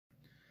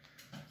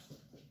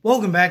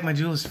Welcome back, my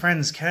duelist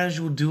friends.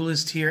 Casual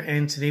Duelist here,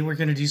 and today we're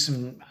going to do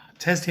some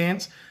test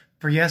hands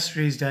for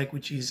yesterday's deck,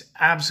 which is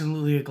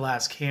absolutely a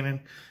glass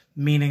cannon,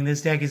 meaning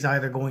this deck is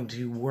either going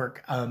to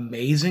work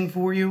amazing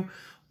for you,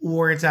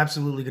 or it's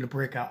absolutely going to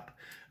brick up.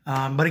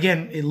 But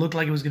again, it looked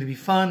like it was going to be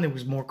fun. There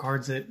was more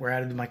cards that were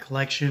added to my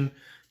collection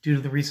due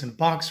to the recent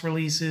box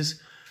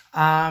releases.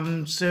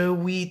 So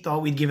we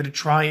thought we'd give it a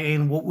try,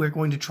 and what we're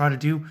going to try to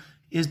do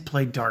is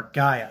play Dark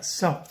Gaia.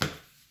 So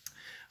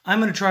I'm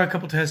going to try a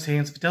couple test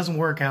hands. If it doesn't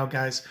work out,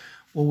 guys,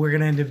 what we're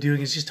going to end up doing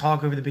is just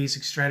talk over the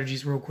basic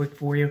strategies real quick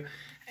for you.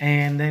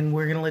 And then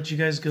we're going to let you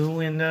guys go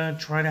and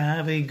try to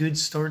have a good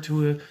start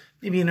to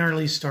maybe an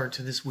early start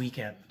to this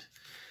weekend.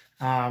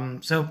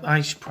 So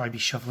I should probably be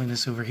shuffling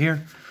this over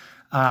here.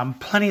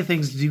 Plenty of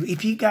things to do.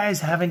 If you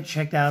guys haven't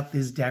checked out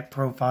this deck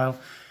profile,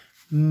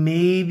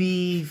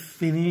 maybe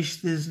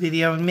finish this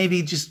video and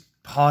maybe just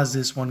pause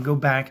this one. Go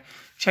back,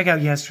 check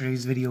out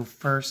yesterday's video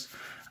first.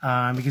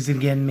 Because then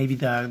again, maybe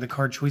the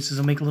card choices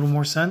will make a little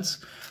more sense.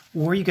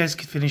 Or you guys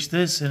could finish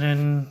this and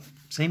then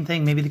same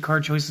thing. Maybe the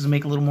card choices will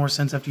make a little more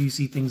sense after you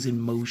see things in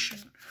motion.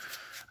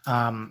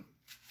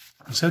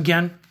 So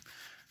again,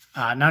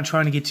 not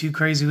trying to get too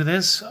crazy with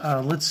this.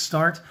 Let's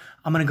start.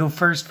 I'm going to go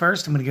first.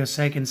 I'm going to go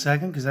second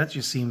because that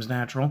just seems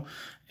natural.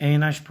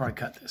 And I should probably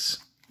cut this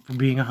for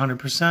being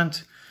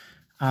 100%.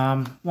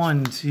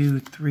 1, 2,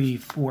 3,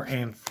 4,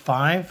 and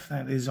 5.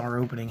 That is our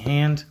opening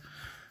hand.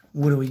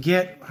 What do we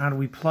get? How do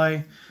we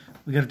play?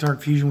 We got a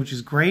Dark Fusion, which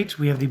is great.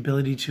 We have the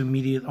ability to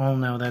immediate... Oh,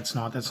 no, that's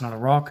not a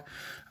rock.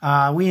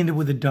 We ended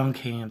with a dunk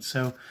hand.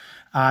 So,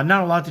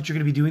 not a lot that you're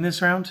going to be doing this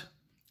round,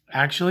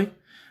 actually.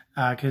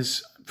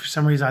 Because for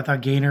some reason, I thought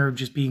Gainer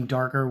just being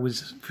darker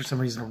was, for some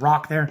reason, a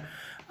rock there.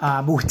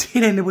 But we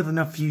did end up with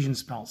enough fusion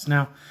spells.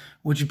 Now,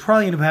 what you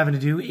probably end up having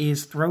to do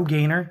is throw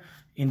Gainer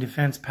in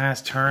defense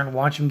past turn.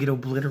 Watch him get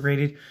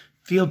obliterated.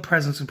 Field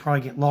presence would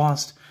probably get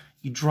lost.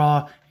 You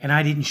draw, and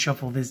I didn't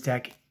shuffle this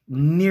deck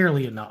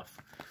nearly enough.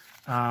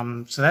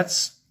 So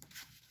that's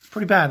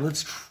pretty bad.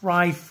 Let's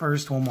try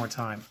first one more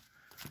time.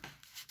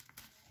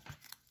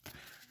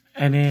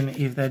 And then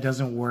if that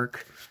doesn't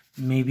work,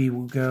 maybe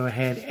we'll go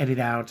ahead, edit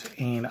out,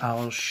 and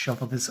I'll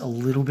shuffle this a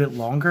little bit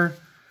longer.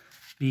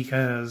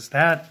 Because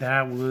that's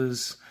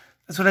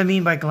what I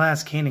mean by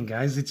glass cannon,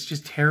 guys. It's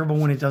just terrible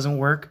when it doesn't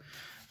work.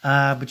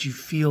 But you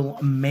feel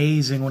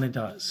amazing when it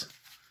does.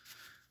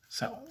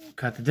 So,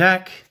 cut the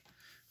deck.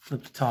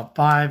 Flip the top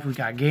 5. We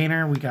got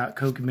Gainer. We got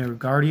Coke and Mirror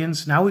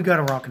Guardians. Now we've got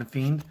a Rock and a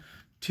Fiend.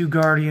 2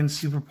 Guardians,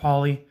 Super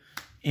Poly,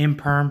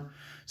 Imperm.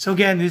 So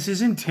again, this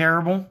isn't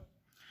terrible.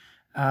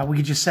 We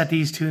could just set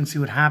these two and see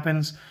what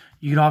happens.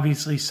 You could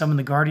obviously summon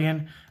the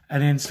Guardian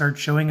and then start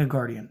showing a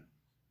Guardian.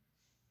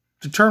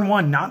 To turn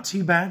 1, not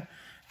too bad.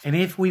 And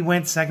if we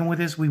went second with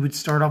this, we would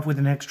start off with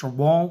an extra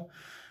wall.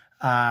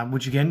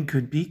 Which again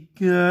could be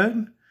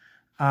good.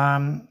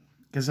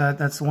 Because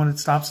that's the one that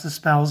stops the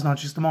spells, not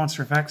just the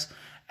monster effects.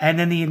 And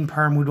then the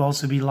Imperm would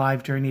also be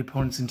live during the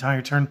opponent's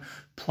entire turn.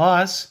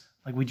 Plus,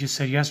 like we just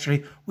said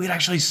yesterday, we'd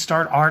actually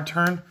start our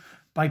turn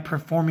by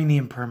performing the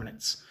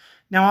Impermanence.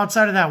 Now,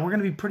 outside of that, we're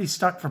going to be pretty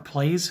stuck for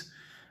plays.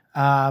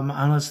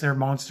 Unless their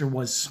monster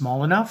was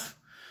small enough.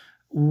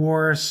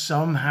 Or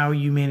somehow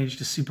you managed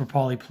to Super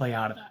Poly play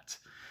out of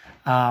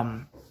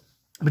that.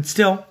 But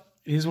still,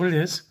 it is what it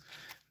is.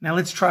 Now,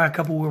 let's try a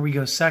couple where we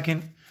go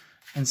second.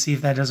 And see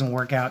if that doesn't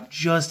work out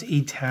just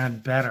a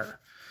tad better.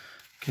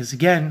 Because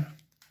again,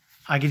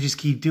 I could just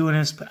keep doing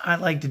this, but I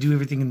like to do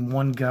everything in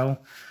one go.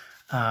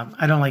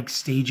 I don't like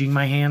staging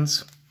my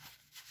hands.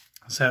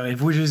 So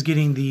if we're just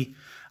getting the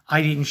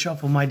I didn't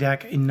shuffle my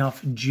deck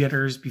enough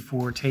jitters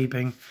before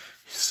taping,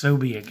 so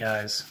be it,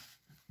 guys.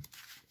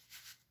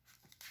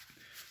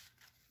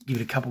 Give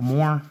it a couple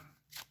more.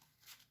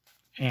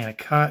 And a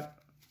cut.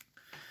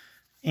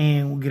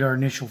 And we'll get our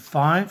initial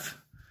 5.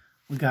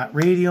 We got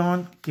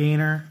Radion,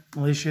 Gainer,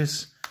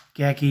 Malicious,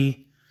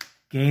 Geki,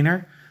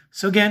 Gainer.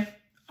 So again,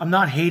 I'm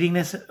not hating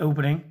this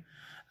opening.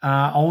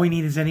 All we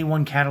need is any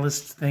one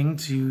catalyst thing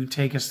to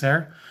take us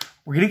there.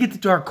 We're going to get the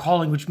Dark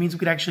Calling, which means we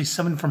could actually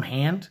summon from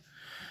hand.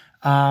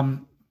 But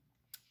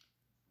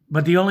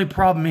the only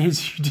problem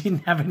is you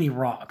didn't have any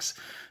rocks.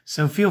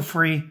 So feel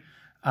free.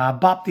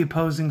 Bop the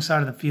opposing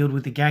side of the field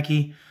with the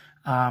Geki.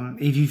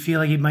 If you feel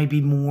like it might be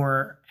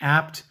more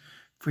apt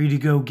for you to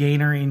go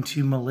Gainer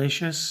into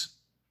Malicious.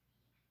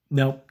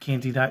 Nope,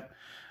 can't do that.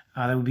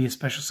 That would be a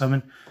special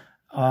summon.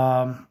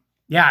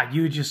 Yeah,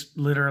 you would just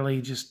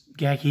literally just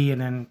Geki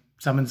and then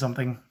summon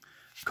something,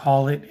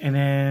 call it, and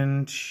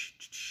then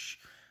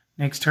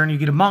next turn you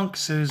get a monk.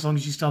 So as long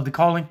as you still have the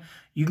calling,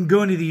 you can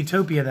go into the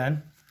Utopia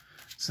then.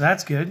 So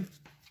that's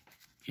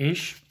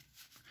good-ish.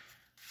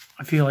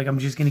 I feel like I'm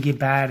just going to get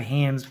bad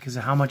hands because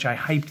of how much I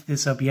hyped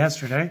this up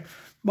yesterday.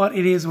 But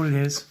it is what it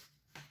is.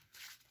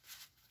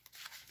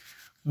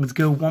 Let's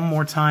go one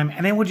more time,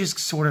 and then we'll just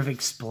sort of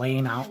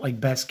explain out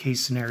like best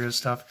case scenario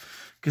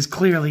stuff, because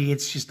clearly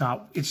it's just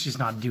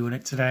not doing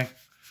it today.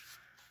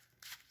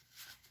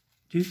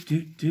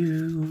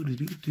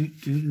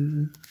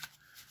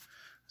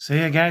 So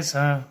yeah, guys,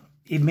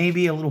 it may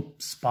be a little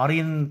spotty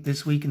in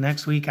this week and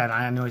next week.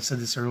 I know I said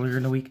this earlier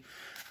in the week.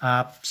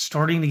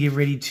 Starting to get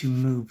ready to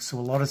move. So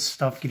a lot of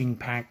stuff getting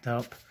packed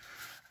up.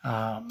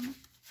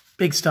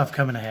 Big stuff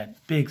coming ahead.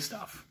 Big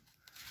stuff.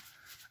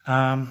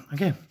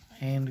 Okay.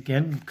 And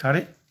again, cut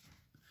it.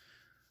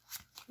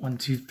 1,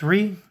 2,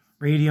 3.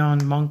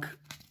 Radion, Monk,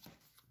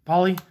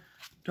 Poly,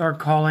 Dark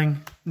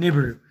Calling,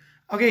 Nibiru.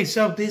 Okay,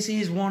 so this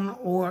is one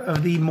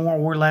of the more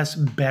or less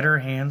better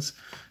hands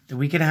that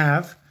we can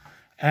have.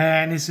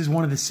 And this is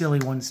one of the silly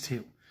ones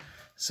too.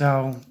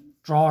 So,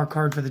 draw our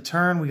card for the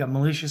turn. We got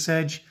Malicious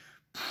Edge.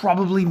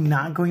 Probably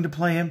not going to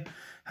play him.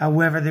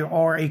 However, there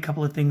are a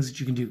couple of things that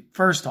you can do.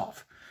 First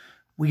off,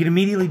 we can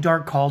immediately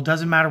Dark Call.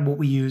 Doesn't matter what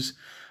we use.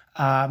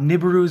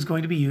 Nibiru is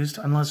going to be used,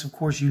 unless, of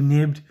course, you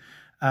nibbed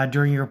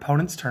during your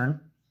opponent's turn.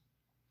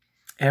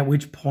 At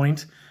which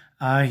point,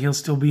 he'll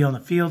still be on the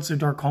field, so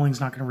Dark Calling is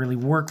not going to really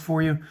work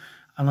for you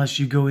unless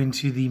you go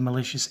into the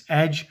Malicious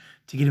Edge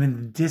to get him in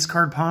the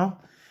discard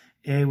pile,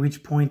 at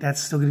which point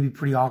that's still going to be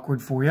pretty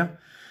awkward for you.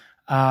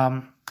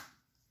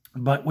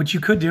 But what you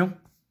could do,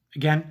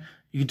 again,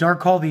 you could Dark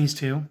Call these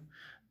two.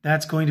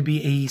 That's going to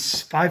be a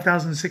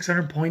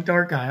 5,600 point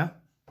Dark Gaia.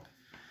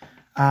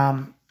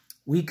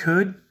 We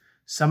could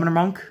Summoner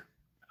Monk,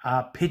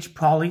 pitch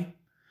Poly,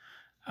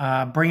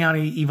 bring out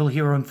an Evil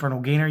Hero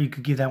Infernal Gainer. You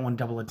could give that one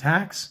double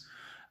attacks.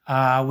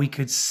 We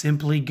could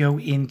simply go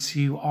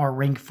into our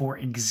rank 4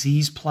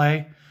 Xyz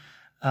play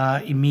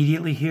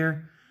immediately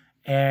here.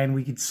 And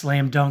we could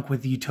slam dunk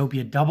with the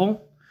Utopia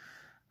double.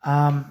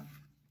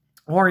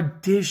 Or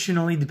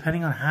additionally,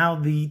 depending on how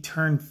the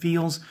turn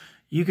feels,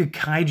 you could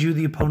Kaiju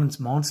the opponent's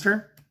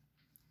monster.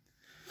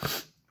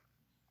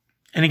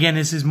 And again,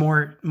 this is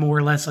more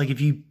or less like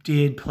if you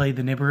did play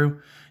the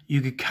Nibiru,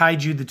 you could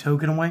Kaiju the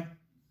token away,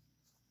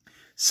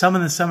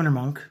 summon the Summoner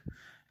Monk,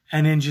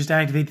 and then just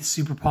activate the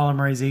Super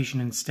Polymerization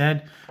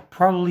instead,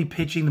 probably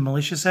pitching the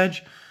Malicious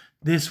Edge.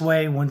 This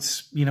way,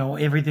 once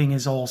everything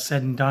is all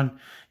said and done,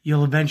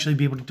 you'll eventually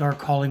be able to Dark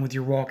Calling with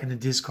your Walk in the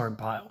discard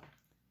pile.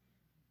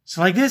 So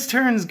like this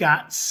turn's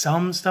got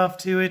some stuff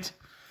to it,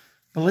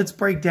 but let's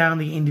break down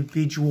the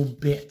individual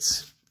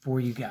bits for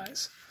you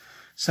guys.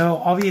 So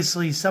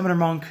obviously, Summoner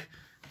Monk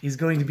is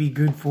going to be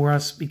good for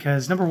us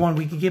because, number one,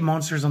 we can get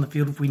monsters on the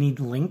field if we need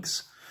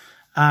links.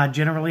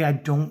 Generally, I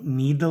don't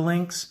need the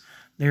links.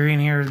 They're in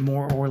here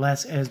more or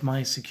less as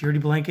my security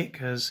blanket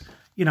because,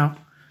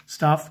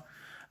 stuff.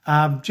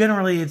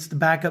 Generally, it's the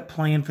backup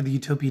plan for the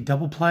Utopia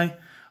double play.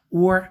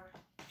 Or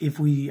if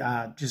we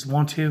just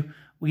want to,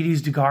 we could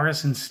use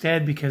Duelist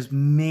instead because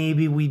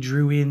maybe we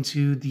drew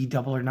into the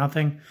double or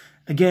nothing.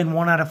 Again,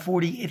 1 out of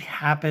 40, it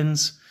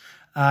happens,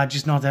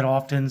 just not that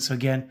often. So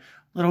again,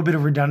 a little bit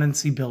of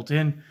redundancy built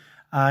in.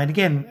 And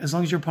again, as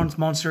long as your opponent's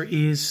monster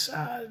is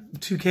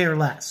 2k or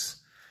less,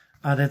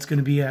 that's going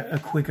to be a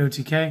quick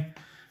OTK.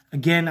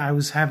 Again, I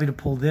was happy to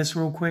pull this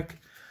real quick.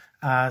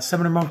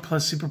 Summoner Monk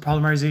plus Super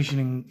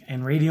Polymerization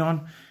and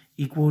Radion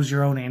equals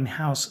your own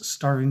in-house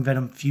Starving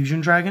Venom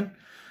Fusion Dragon,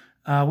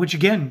 which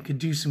again could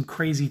do some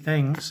crazy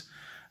things,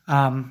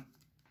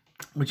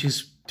 which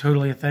is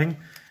totally a thing.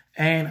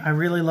 And I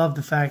really love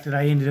the fact that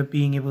I ended up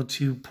being able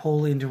to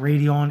pull into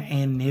Radion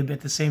and Nib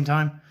at the same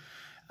time,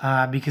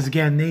 because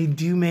again, they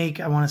do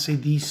make, I want to say,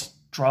 the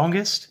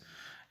strongest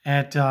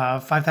at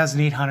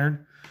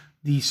 5,800,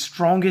 the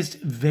strongest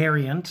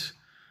variant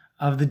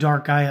of the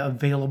Dark Gaia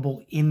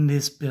available in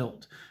this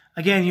build.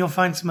 Again, you'll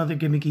find some other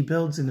gimmicky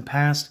builds in the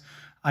past.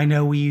 I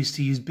know we used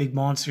to use big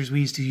monsters.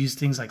 We used to use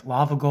things like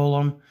Lava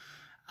Golem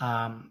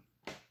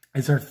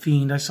as our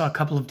fiend. I saw a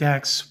couple of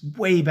decks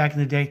way back in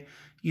the day.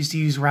 Used to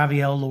use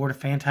Raviel, Lord of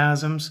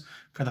Phantasms,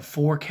 for the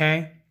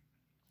 4K.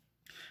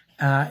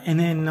 And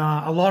then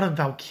a lot of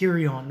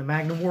Valkyrion, the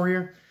Magna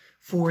Warrior,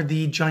 for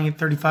the giant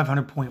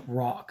 3,500 point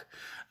rock.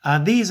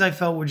 These I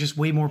felt were just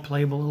way more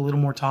playable, a little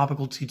more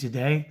topical to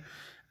today.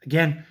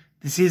 Again,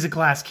 this is a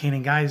glass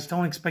cannon, guys.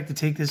 Don't expect to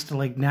take this to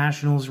like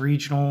nationals,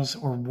 regionals,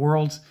 or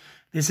worlds.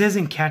 This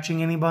isn't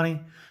catching anybody.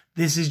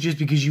 This is just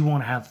because you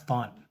want to have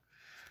fun,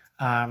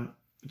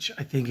 which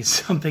I think is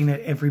something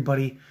that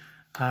everybody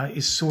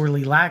is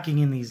sorely lacking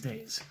in these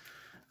days.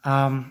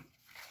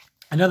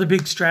 Another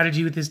big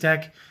strategy with this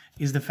deck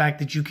is the fact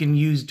that you can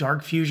use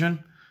Dark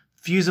Fusion,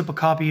 fuse up a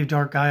copy of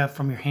Dark Gaia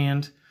from your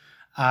hand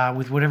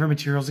with whatever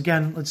materials.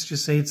 Again, let's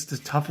just say it's the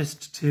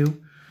toughest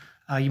two.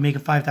 You make a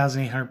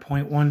 5,800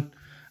 point one.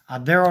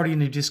 They're already in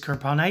the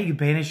discard pile. Now you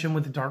banish them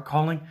with the Dark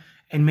Calling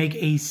and make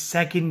a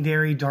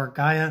secondary Dark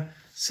Gaia.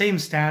 Same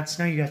stats.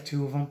 Now you got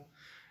 2 of them.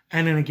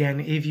 And then again,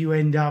 if you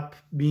end up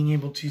being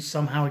able to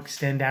somehow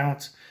extend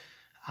out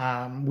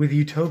with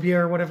Utopia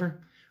or whatever,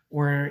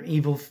 or an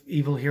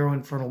Evil Hero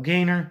Infernal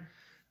Gainer,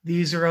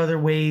 these are other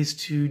ways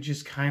to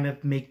just kind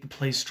of make the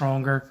play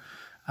stronger,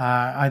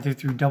 either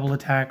through double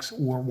attacks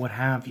or what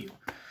have you.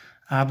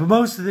 But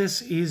most of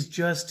this is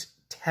just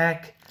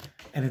tech,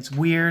 and it's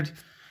weird,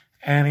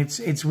 and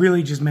it's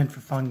really just meant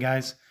for fun,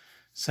 guys.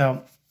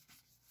 So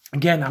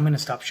again, I'm going to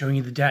stop showing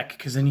you the deck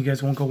because then you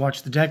guys won't go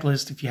watch the deck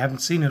list if you haven't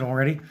seen it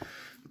already.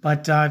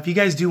 But if you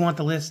guys do want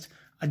the list,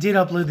 I did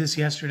upload this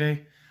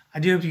yesterday. I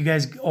do hope you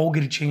guys all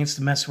get a chance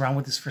to mess around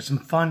with this for some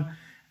fun.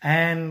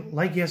 And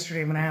like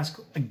yesterday, I'm going to ask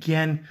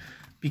again,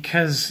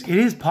 because it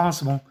is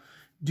possible,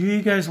 do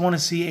you guys want to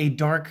see a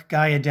Dark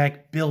Gaia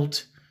deck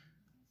built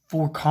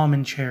for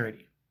common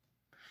charity?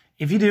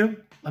 If you do,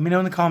 let me know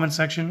in the comment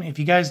section. If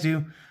you guys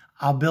do,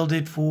 I'll build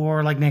it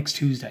for like next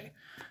Tuesday.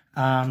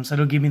 So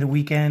it'll give me the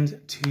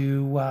weekend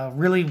to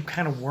really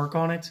kind of work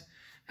on it.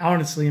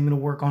 Honestly, I'm going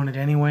to work on it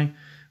anyway.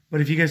 But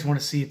if you guys want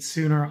to see it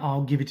sooner,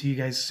 I'll give it to you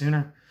guys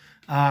sooner.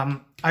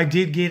 I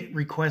did get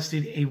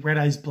requested a Red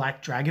Eyes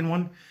Black Dragon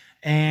one.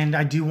 And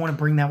I do want to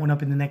bring that one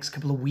up in the next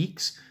couple of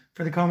weeks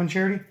for the common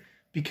charity.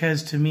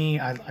 Because to me,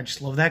 I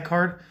just love that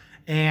card.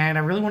 And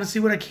I really want to see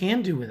what I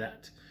can do with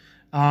that.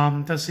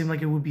 It does seem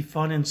like it would be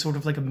fun in sort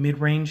of like a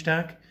mid-range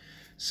deck.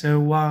 So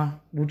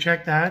we'll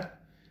check that.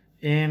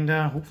 And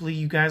hopefully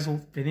you guys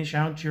will finish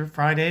out your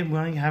Friday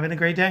while you're having a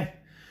great day.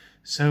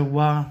 So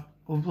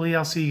hopefully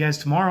I'll see you guys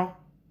tomorrow.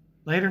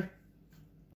 Later.